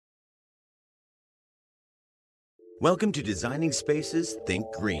Welcome to Designing Spaces Think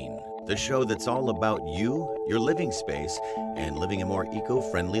Green, the show that's all about you, your living space, and living a more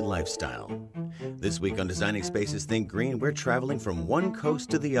eco-friendly lifestyle. This week on Designing Spaces Think Green, we're traveling from one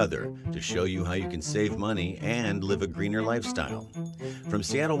coast to the other to show you how you can save money and live a greener lifestyle. From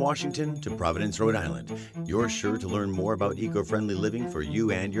Seattle, Washington to Providence, Rhode Island, you're sure to learn more about eco-friendly living for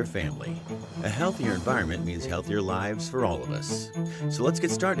you and your family. A healthier environment means healthier lives for all of us. So let's get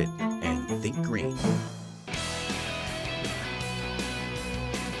started and think green.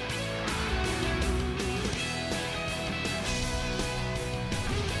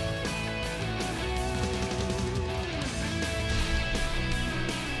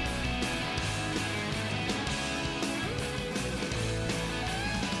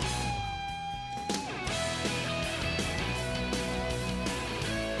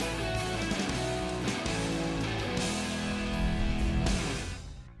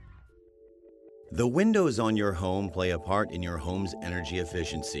 The windows on your home play a part in your home's energy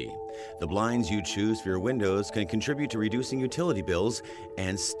efficiency. The blinds you choose for your windows can contribute to reducing utility bills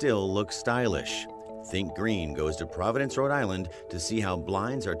and still look stylish. Think Green goes to Providence, Rhode Island to see how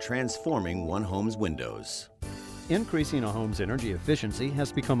blinds are transforming one home's windows. Increasing a home's energy efficiency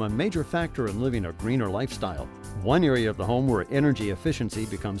has become a major factor in living a greener lifestyle. One area of the home where energy efficiency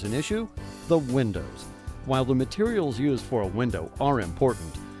becomes an issue: the windows. While the materials used for a window are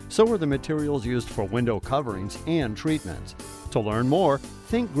important, so are the materials used for window coverings and treatments. To learn more,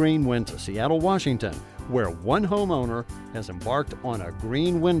 Think Green went to Seattle, Washington, where one homeowner has embarked on a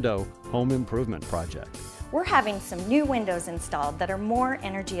green window home improvement project. We're having some new windows installed that are more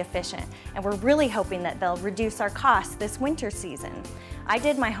energy efficient, and we're really hoping that they'll reduce our costs this winter season. I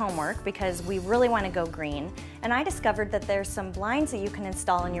did my homework because we really want to go green, and I discovered that there's some blinds that you can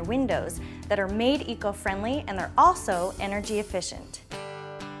install in your windows that are made eco-friendly, and they're also energy efficient.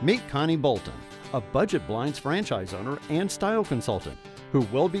 Meet Connie Bolton, a Budget Blinds franchise owner and style consultant, who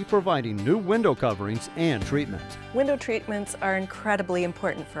will be providing new window coverings and treatments. Window treatments are incredibly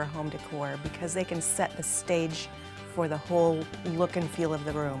important for home decor because they can set the stage for the whole look and feel of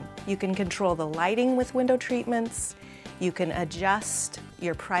the room. You can control the lighting with window treatments, you can adjust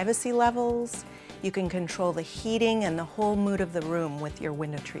your privacy levels, you can control the heating and the whole mood of the room with your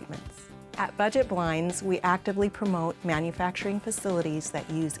window treatments. At Budget Blinds, we actively promote manufacturing facilities that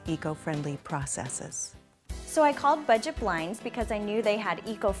use eco-friendly processes. So I called Budget Blinds because I knew they had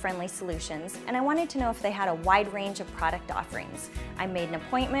eco-friendly solutions, and I wanted to know if they had a wide range of product offerings. I made an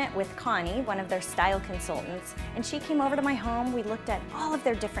appointment with Connie, one of their style consultants, and she came over to my home. We looked at all of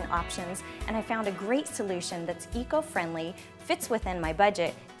their different options, and I found a great solution that's eco-friendly, fits within my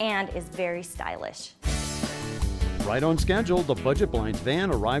budget, and is very stylish. Right on schedule, the Budget Blinds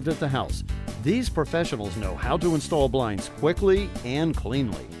van arrived at the house. These professionals know how to install blinds quickly and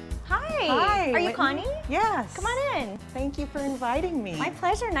cleanly. Hi. Are you Connie? Yes. Come on in. Thank you for inviting me. My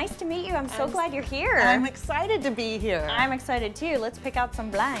pleasure. Nice to meet you. I'm so glad you're here. I'm excited to be here. I'm excited too. Let's pick out some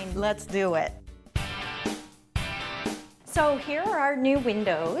blinds. Let's do it. So here are our new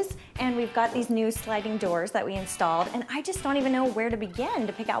windows, and we've got these new sliding doors that we installed, and I just don't even know where to begin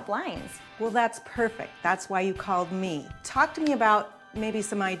to pick out blinds. Well, that's perfect. That's why you called me. Talk to me about maybe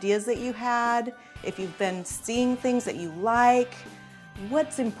some ideas that you had, if you've been seeing things that you like.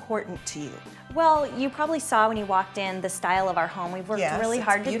 What's important to you? Well, you probably saw when you walked in the style of our home. We've worked really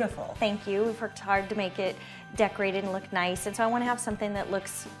hard. It's beautiful. Thank you. We've worked hard to make it decorated and look nice, and so I want to have something that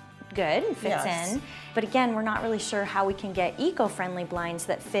looks good and fits in. But again, we're not really sure how we can get eco-friendly blinds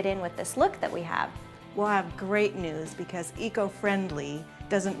that fit in with this look that we have. Well, I have great news because eco-friendly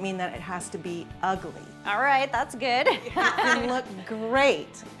doesn't mean that it has to be ugly. All right, that's good. It can look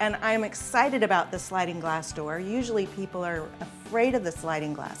great, and I'm excited about the sliding glass door. Usually people are afraid of the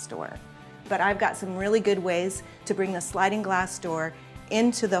sliding glass door, but I've got some really good ways to bring the sliding glass door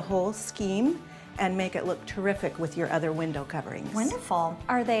into the whole scheme and make it look terrific with your other window coverings. Wonderful.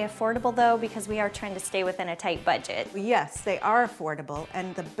 Are they affordable though? Because we are trying to stay within a tight budget. Yes, they are affordable,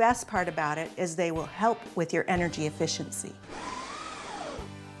 and the best part about it is they will help with your energy efficiency.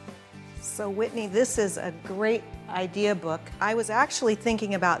 So Whitney, this is a great idea book. I was actually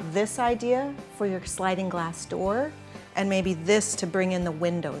thinking about this idea for your sliding glass door, and maybe this to bring in the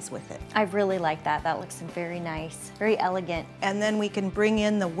windows with it. I really like that. That looks very nice, very elegant. And then we can bring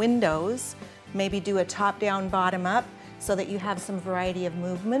in the windows, maybe do a top-down, bottom-up, so that you have some variety of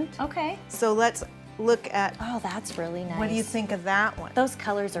movement. Okay. So let's look at... Oh, that's really nice. What do you think of that one? Those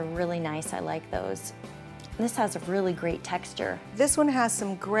colors are really nice. I like those. This has a really great texture. This one has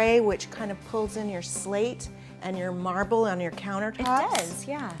some gray, which kind of pulls in your slate, and your marble on your countertops. It does,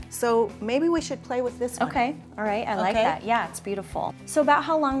 yeah. So maybe we should play with this one. Okay, all right, I like that. Yeah, it's beautiful. So about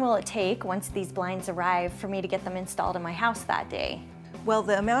how long will it take once these blinds arrive for me to get them installed in my house that day? Well,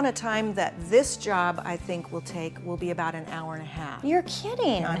 the amount of time that this job, I think, will take will be about an hour and a half. You're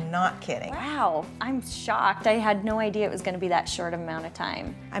kidding. I'm not kidding. Wow, I'm shocked. I had no idea it was going to be that short amount of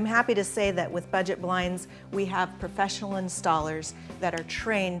time. I'm happy to say that with Budget Blinds, we have professional installers that are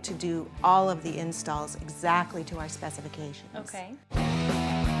trained to do all of the installs exactly to our specifications. Okay.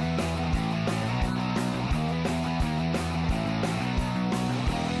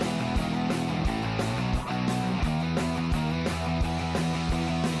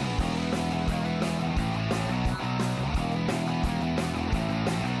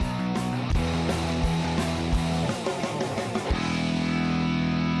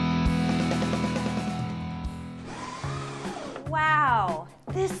 Wow,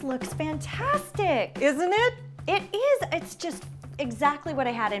 this looks fantastic. Isn't it? It is. It's just exactly what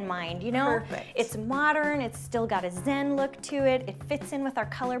I had in mind, you know? Perfect. It's modern, it's still got a zen look to it, it fits in with our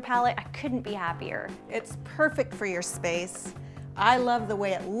color palette. I couldn't be happier. It's perfect for your space. I love the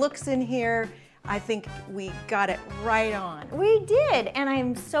way it looks in here. I think we got it right on. We did, and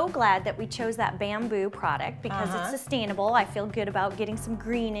I'm so glad that we chose that bamboo product because it's sustainable. I feel good about getting some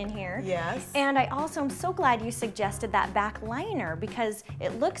green in here. Yes. And I also am so glad you suggested that back liner because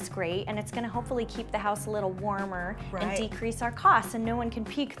it looks great and it's gonna hopefully keep the house a little warmer and decrease our costs and no one can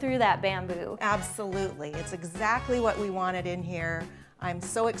peek through that bamboo. Absolutely, it's exactly what we wanted in here. I'm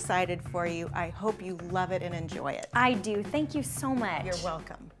so excited for you. I hope you love it and enjoy it. I do, thank you so much. You're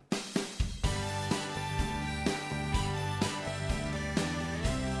welcome.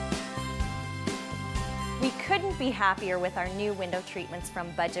 We couldn't be happier with our new window treatments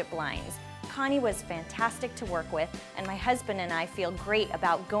from Budget Blinds. Connie was fantastic to work with, and my husband and I feel great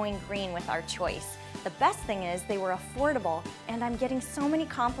about going green with our choice. The best thing is they were affordable, and I'm getting so many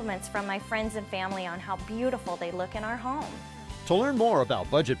compliments from my friends and family on how beautiful they look in our home. To learn more about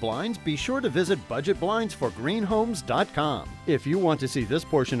Budget Blinds, be sure to visit budgetblindsforgreenhomes.com. If you want to see this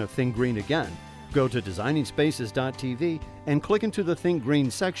portion of Think Green again, go to designingspaces.tv and click into the Think Green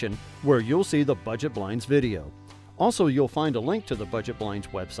section where you'll see the Budget Blinds video. Also, you'll find a link to the Budget Blinds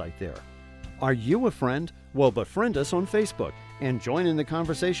website there. Are you a friend? Well, befriend us on Facebook and join in the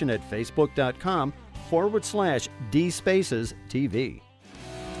conversation at facebook.com/DSpacesTV.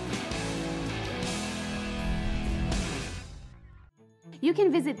 You can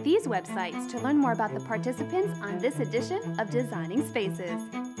visit these websites to learn more about the participants on this edition of Designing Spaces.